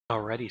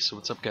Alrighty, so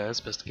what's up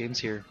guys, bestatgames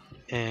here,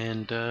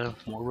 and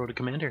more Road to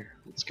Commander,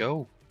 let's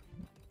go!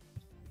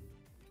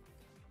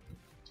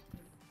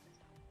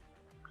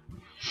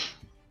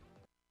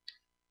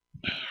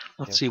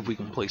 Let's see if we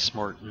can play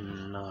smart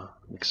and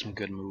make some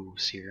good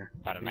moves here.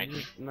 Nice.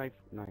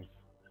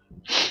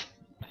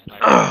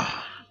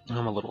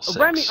 I'm a little sick,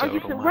 so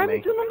don't mind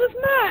me. On this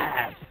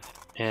map?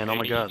 And oh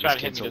my god, this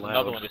kid's so loud.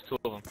 Another one, there's two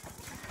of them.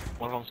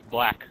 One of them's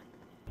black.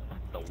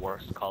 The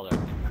worst color.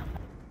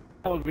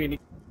 That was really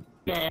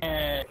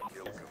bad.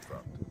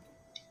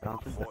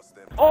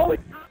 Oh!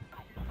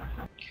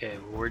 Okay,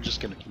 well, we're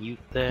just gonna mute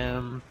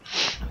them.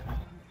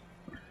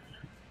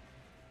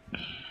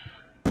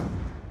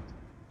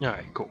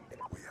 Alright, cool.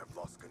 We have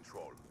lost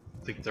control.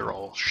 I think they're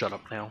all shut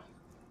up now.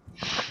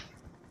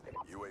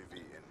 UAV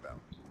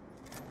inbound.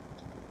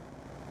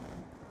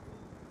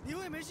 Be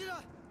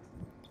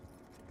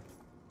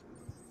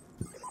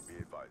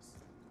advised.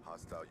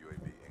 Hostile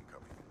UAV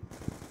incoming.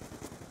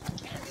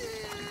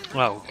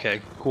 Oh,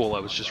 okay, cool,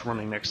 I was just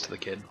running next to the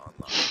kid.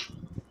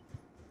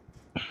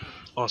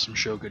 Awesome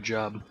show, good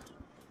job.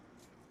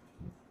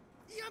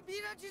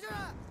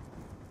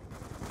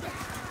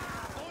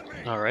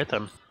 Alright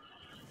then.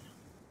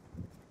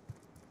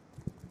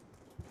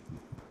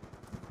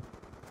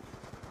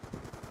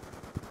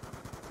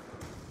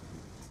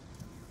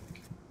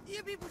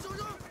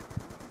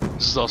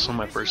 This is also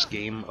my first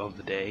game of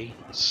the day,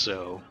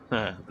 so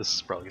this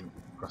is probably gonna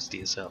be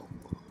rusty as hell.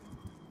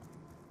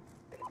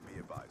 Be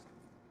advised.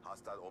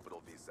 Hostile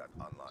orbital VSAT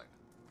online.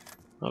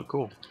 Oh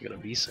cool, we got a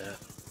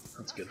VSAT.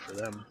 That's good for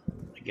them,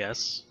 I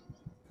guess.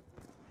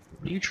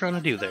 What are you trying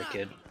to do there,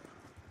 kid?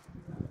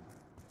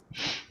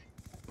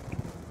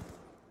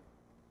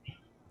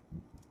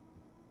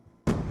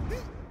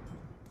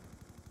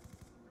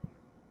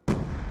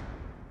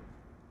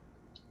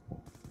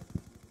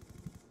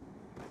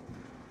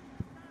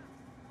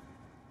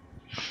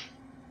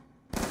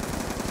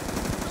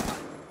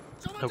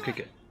 Okay,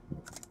 good.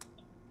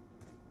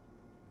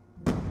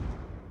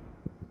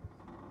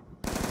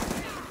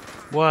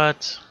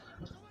 What?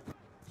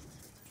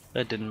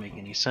 That didn't make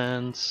any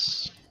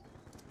sense.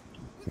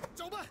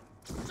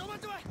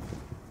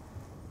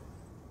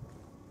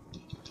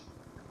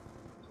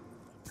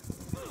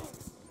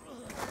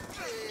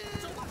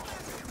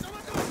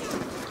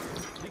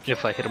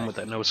 If I hit him with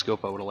that no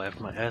scope, I would have laughed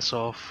my ass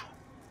off.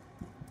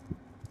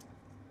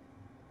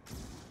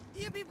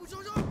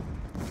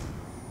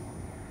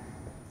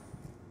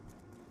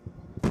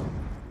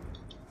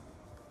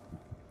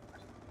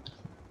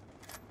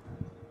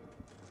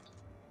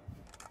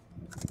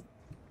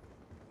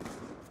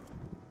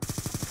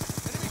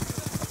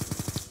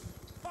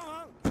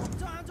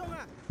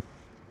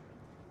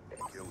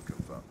 Kill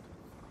confirmed.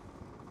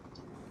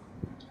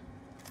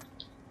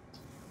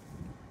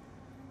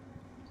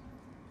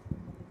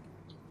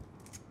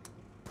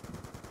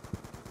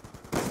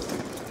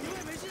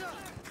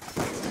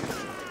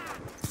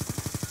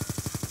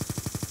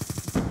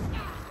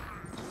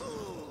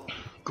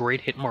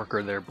 Great hit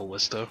marker there,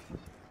 Ballista.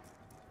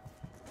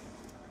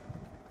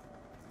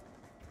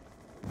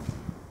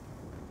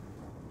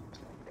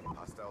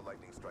 Hostile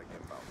lightning strike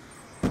inbound.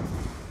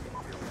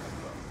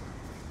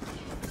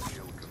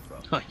 Kill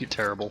confirmed. Oh, you're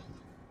terrible.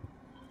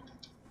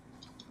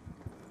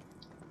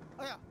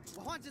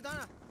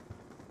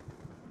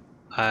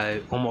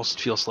 I almost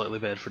feel slightly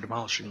bad for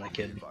demolishing that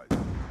kid.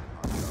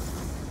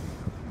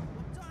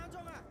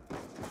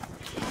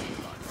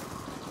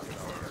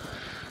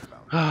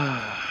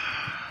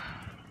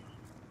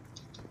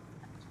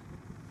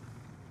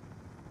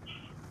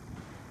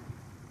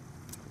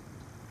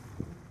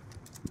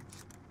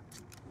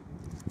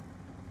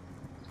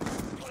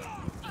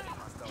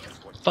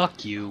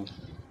 Fuck you.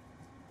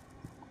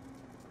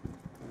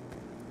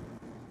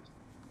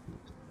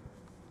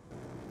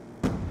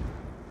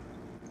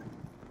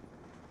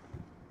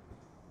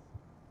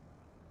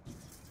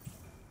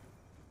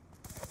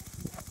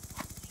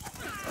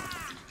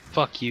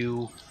 Fuck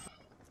you.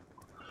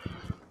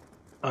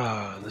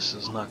 This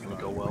is not gonna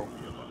go well.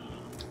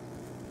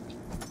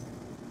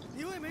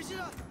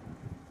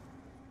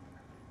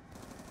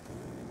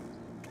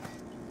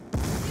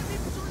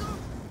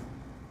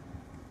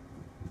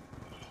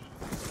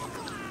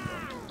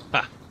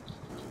 Ha!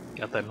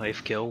 Got that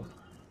knife kill.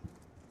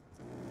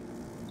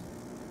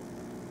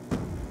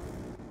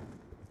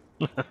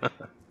 Be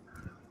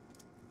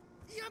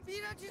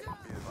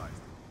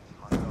advised.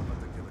 Hostile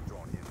hunter killer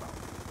drone inbound.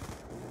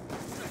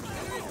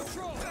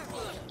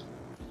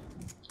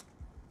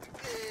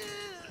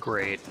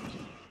 Great.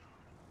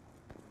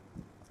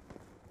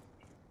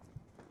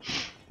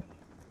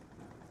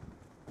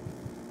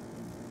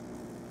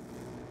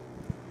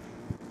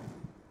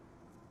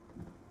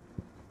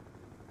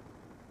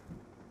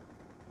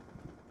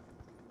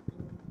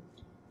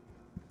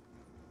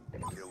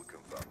 Kill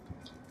confirmed.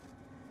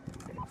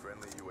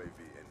 Friendly UAV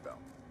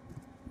inbound.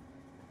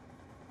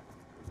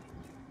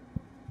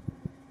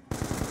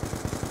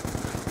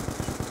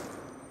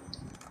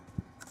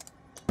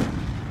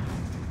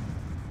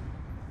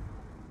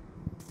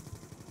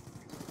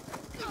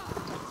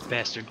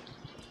 Bastard.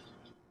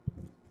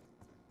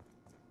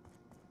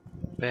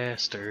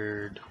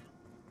 Bastard.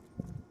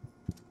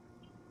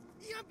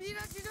 Kill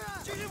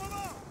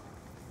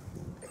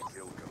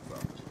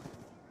confirmed.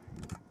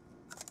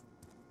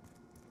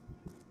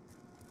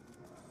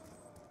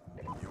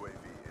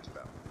 UAV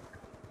inbound.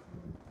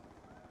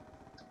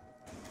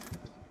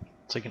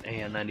 It's like an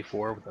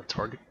AN-94 with a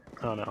target.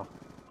 Oh no.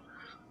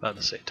 About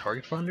to say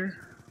target finder?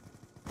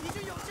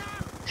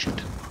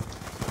 Shit.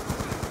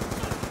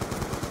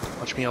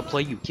 Watch me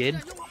outplay you, kid.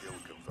 Kill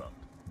confirmed.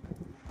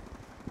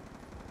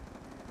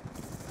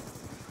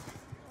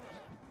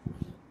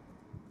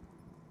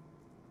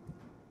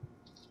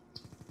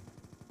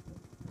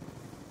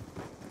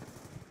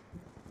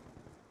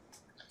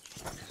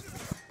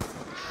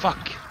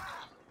 Fuck.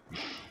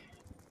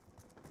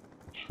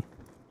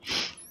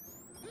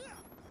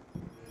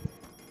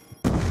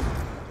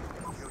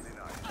 Kill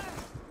denied.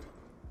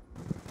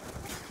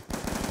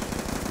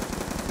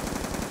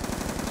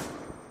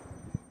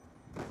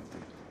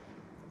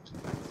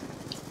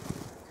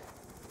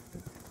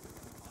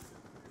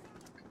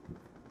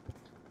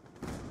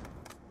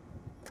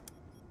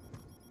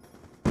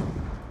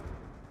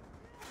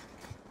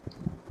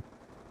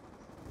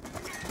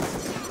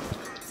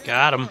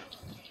 Got him.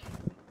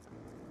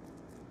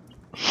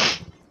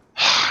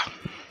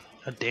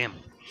 God damn.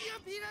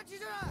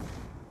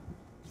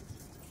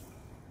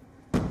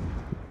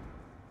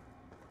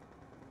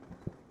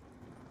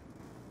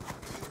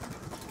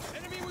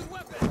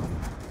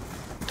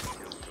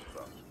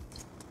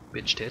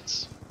 Bitch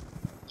tits.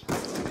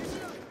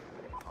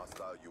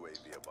 Hostile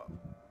UAV above.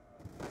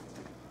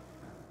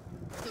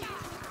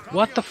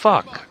 What the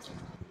fuck?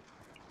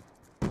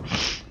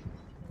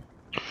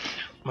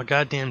 My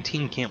goddamn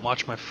team can't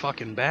watch my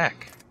fucking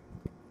back.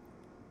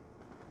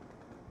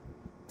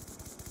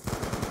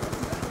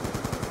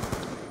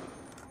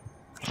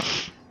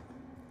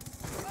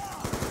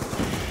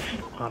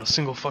 Not a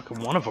single fucking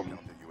one of them. The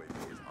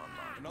UAV is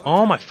online.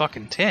 Oh my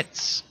fucking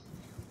tits.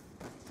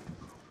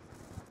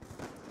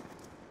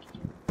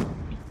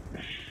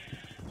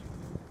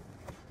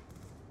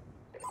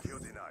 Kill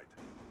denied.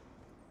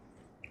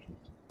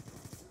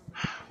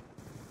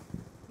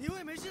 Be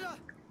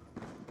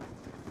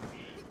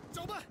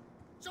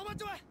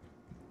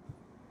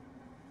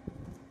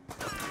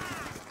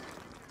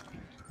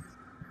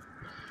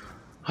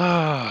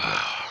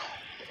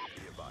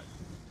advised.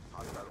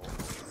 Hostile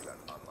overseas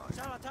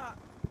online.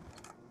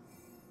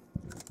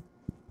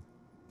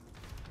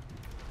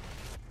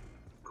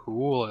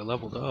 Cool, I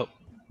leveled up.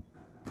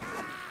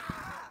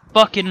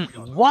 Fucking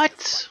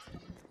what?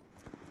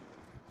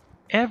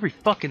 Every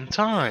fucking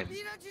time.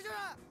 Kill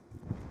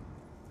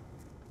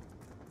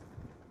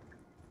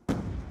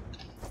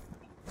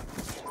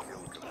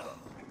confirmed.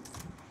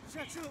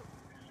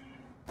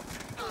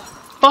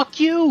 Fuck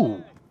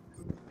you!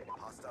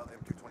 Hostile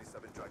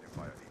MQ-27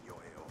 Dragonfire in your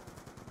AO.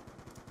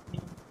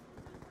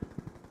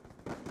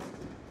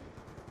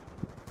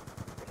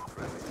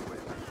 Friendly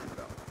UAV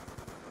inbound.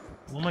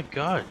 Oh my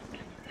god.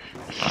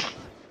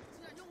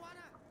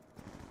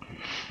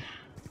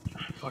 I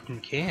fucking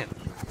can't.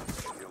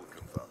 Kill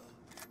confirmed.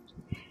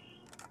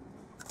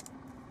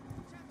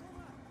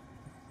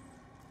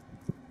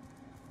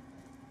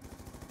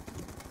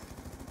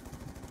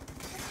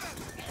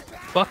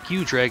 Fuck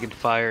you,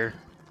 Dragonfire.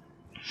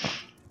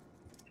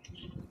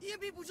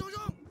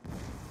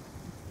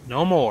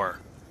 No more.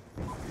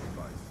 Be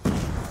advised.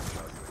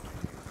 Hostile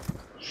UAV.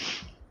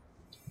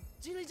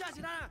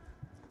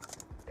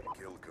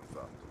 Kill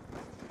confirmed.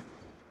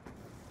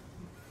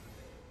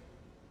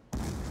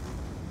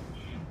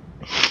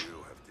 You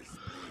have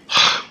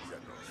displeased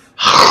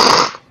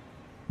generals.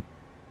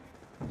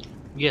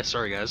 Yeah,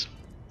 sorry guys.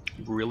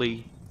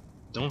 Really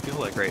don't feel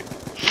that great.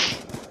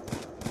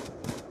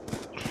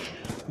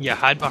 Yeah,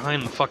 hide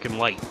behind the fucking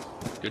light.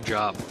 Good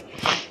job.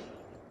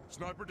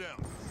 Sniper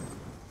down.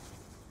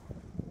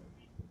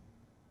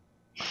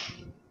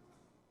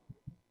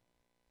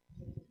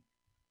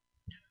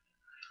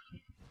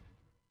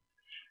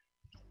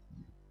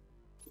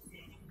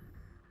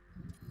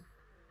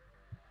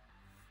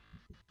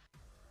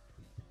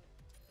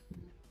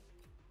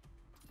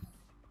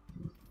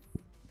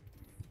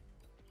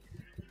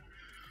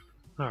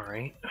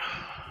 Alright.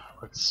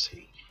 Let's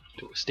see.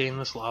 Do we stay in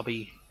this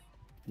lobby?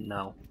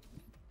 No.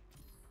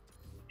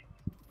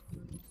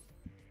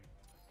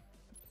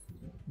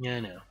 Yeah, I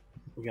know.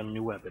 We got a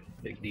new weapon.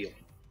 Big deal.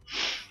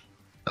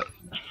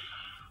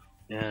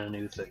 And a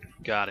new thing.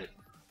 Got it.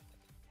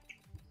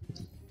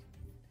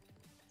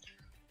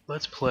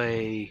 Let's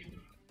play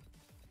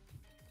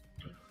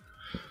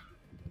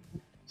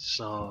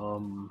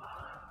some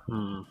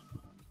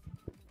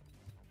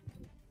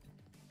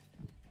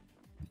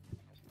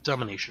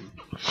domination.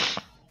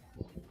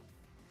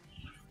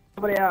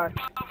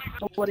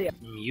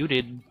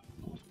 Muted.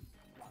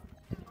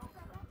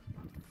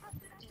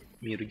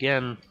 Mute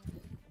again.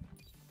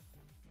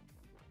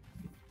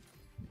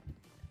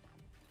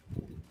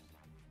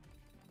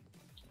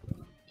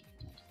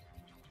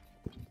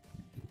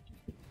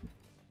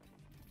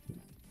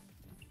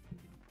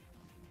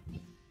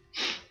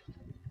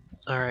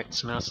 Alright,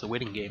 so now it's the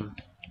waiting game.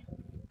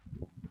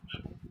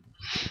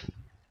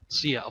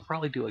 So yeah, I'll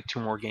probably do like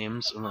 2 more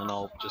games, and then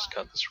I'll just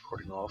cut this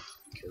recording off,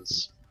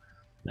 because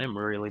I'm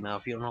really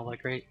not feeling all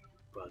that great,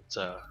 but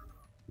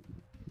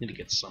need to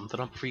get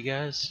something up for you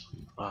guys.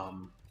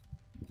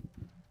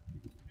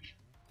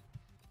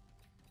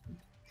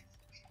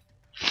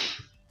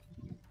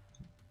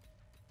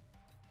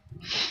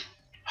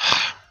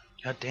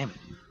 God damn it.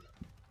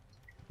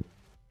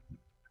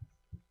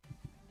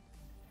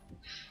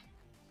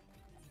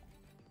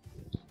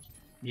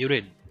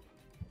 Muted.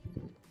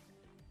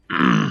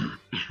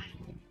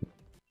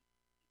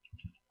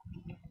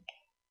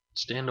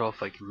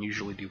 Standoff I can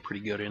usually do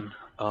pretty good in,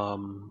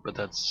 but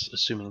that's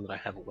assuming that I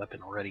have a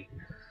weapon already.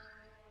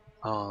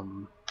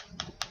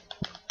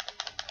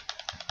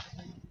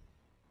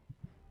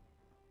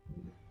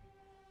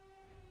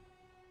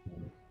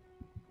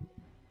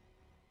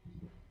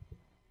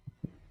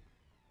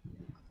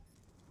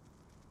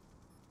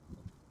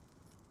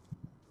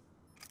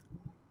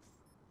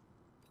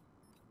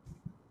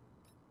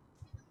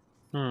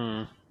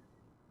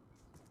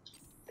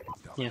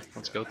 Yeah,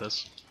 let's go with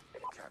this.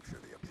 Capture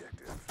the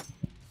objective.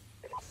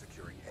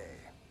 Securing A.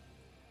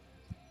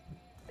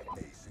 A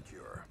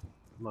secure.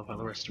 Love how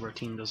the rest of our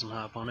team doesn't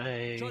hop on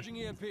A. Charging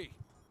EMP.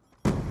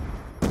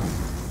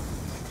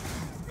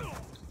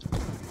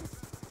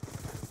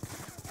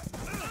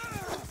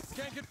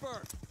 Can't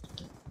confirm.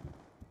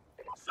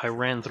 I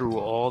ran through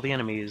all the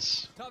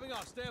enemies Topping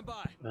off. Stand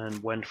by.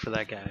 and went for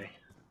that guy.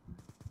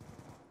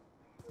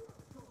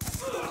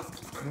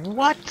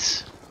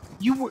 What?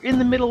 You were in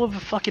the middle of a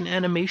fucking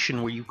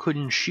animation where you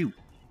couldn't shoot.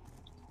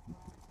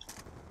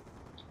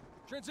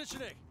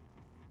 Transitioning.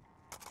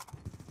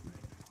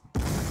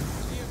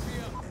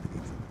 EMP up.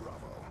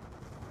 Bravo.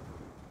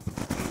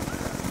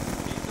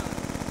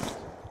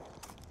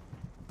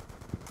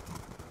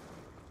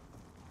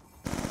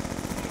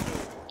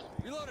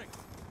 Reloading.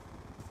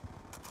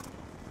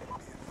 Be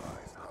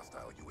advised,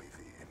 hostile UAV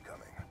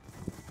incoming.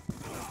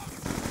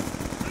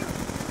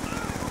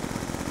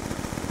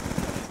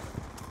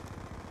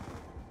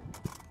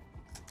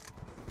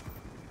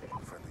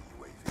 Friendly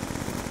UAV.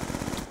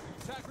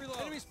 Attack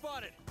reload. Enemy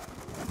spotted.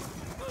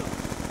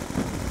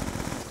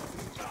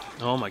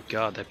 Oh my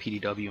god, that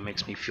PDW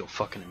makes me feel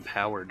fucking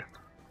empowered.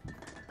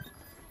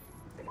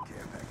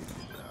 Care package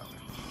inbound.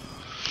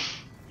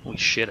 Holy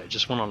shit, I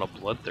just went on a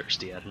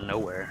bloodthirsty out of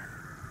nowhere.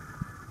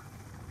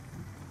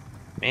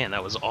 Man,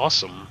 that was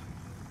awesome.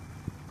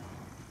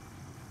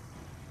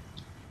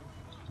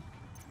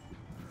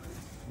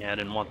 Yeah, I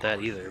didn't want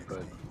that either,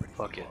 but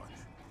fuck it.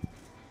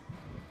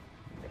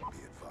 Be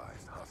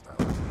advised, hostile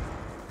UAV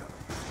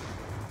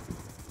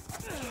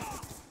incoming.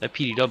 That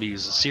PDW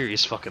is a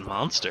serious fucking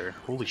monster.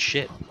 Holy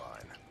shit. Online.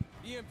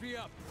 EMP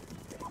up.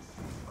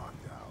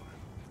 Lockdown.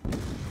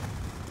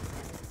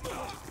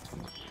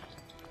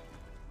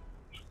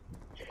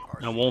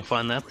 I won't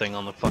find that thing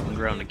on the fucking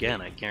ground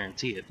again, I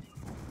guarantee it.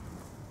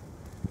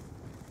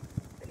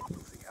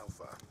 Losing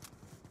Alpha.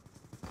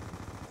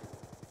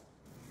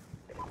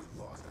 We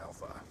lost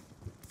Alpha.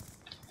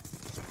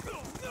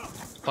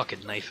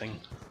 Fucking knifing.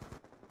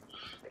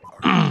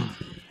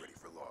 RtC ready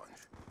for launch.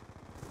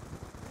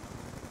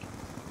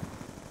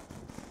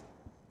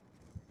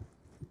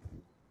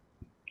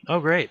 Oh,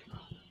 great.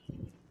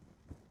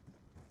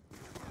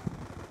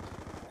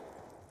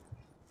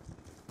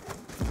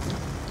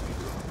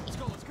 Let's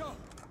go. Let's go.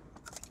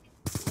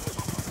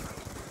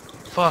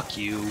 Fuck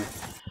you.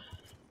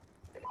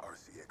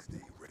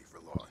 RCXD ready for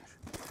launch.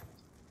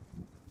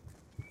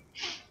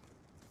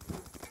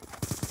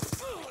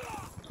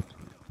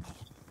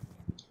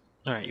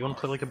 Alright, you wanna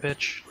play like a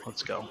bitch?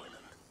 Let's go.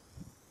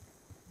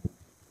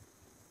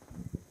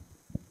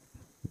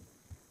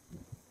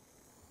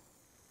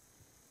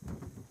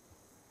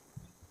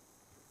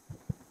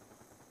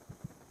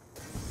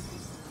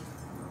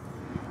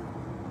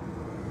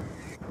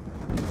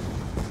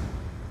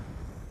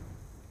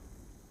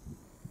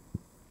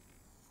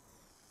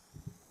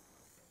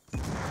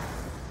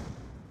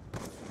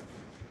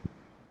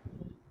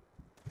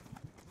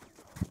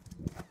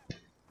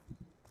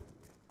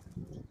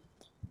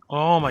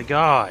 Oh my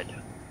god.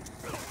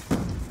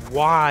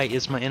 Why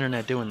is my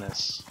internet doing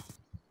this?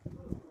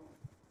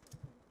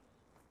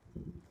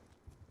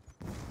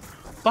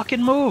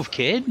 Fucking move,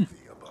 kid!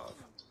 The above.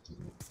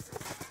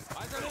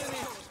 Eyes on enemy.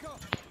 Let's go.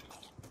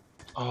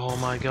 Oh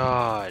my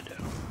god.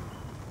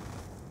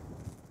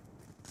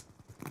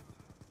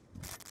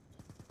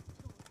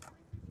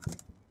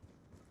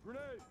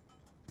 Grenade.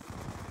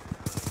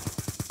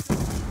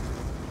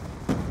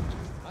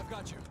 I've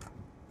got you.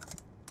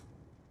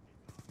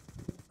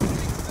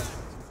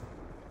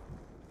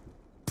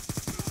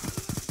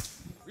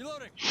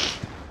 Reloading.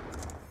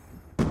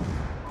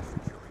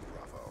 Securing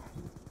Bravo.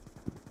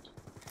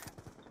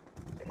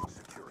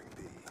 Securing B.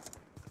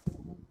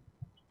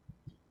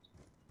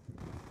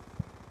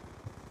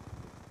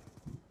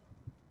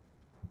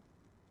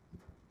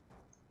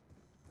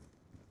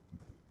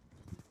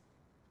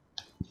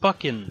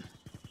 Fucking.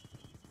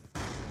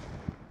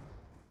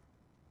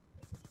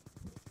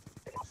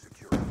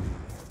 Securing B.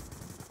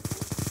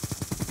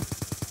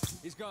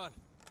 He's gone.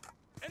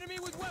 Enemy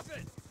with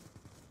weapon.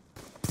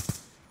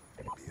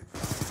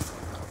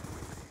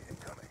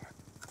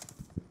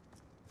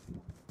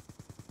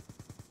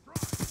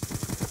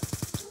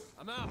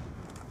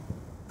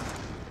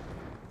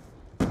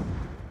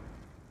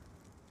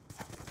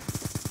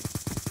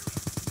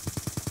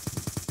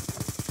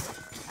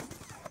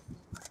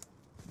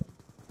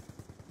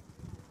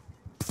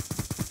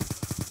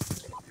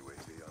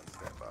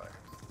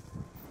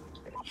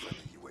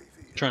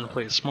 Trying to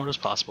play as smart as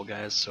possible,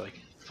 guys, so I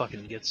can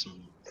fucking get some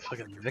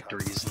fucking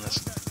victories in this.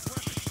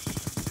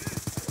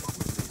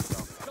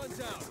 Guns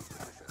out.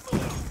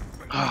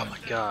 Oh my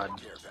god.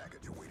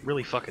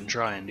 Really fucking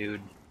trying,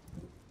 dude.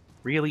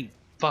 Really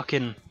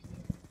fucking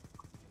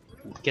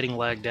getting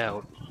lagged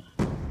out.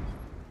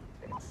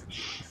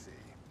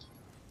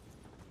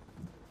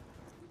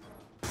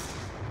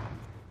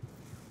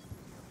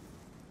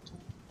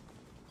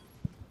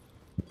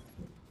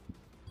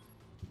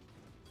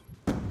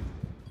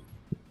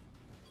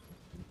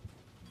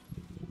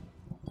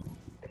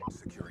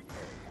 Securing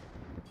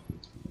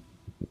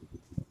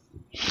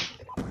A.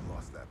 We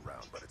lost that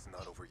round, but it's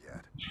not over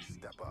yet.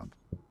 Step up.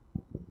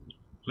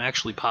 I'm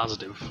actually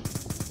positive.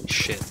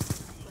 Shit.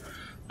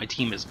 My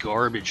team is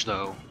garbage,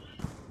 though.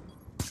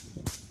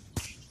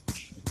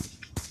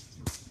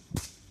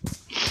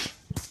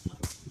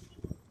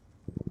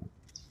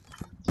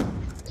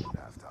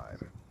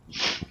 Halftime.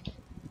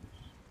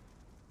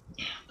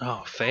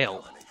 Oh,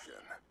 fail. Domination.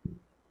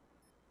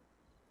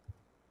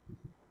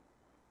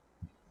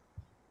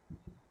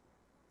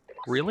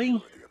 Really?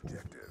 The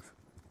objective.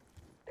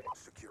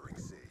 Securing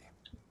C.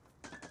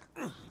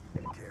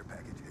 Care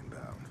package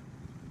inbound.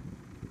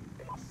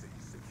 C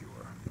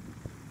secure.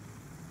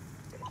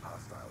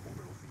 Hostile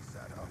orbital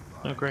VSAT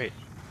online. Oh, great.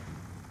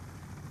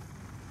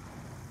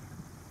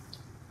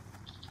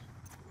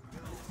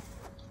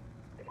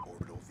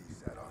 Orbital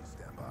VSAT on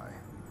standby.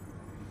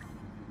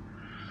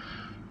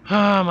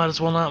 Might as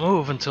well not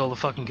move until the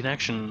fucking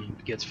connection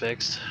gets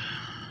fixed.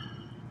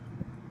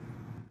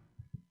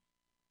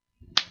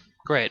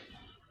 Great.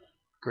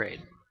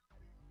 Great.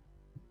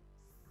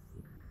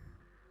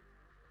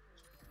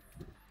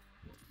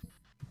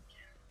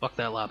 Fuck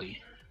that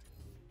lobby.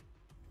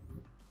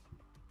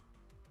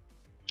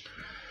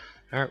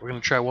 Alright, we're gonna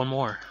try one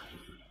more.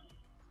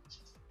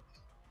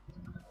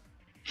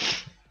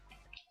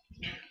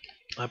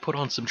 I put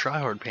on some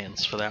tryhard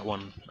pants for that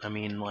one. I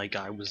mean, like,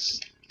 I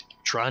was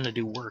trying to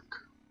do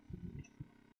work.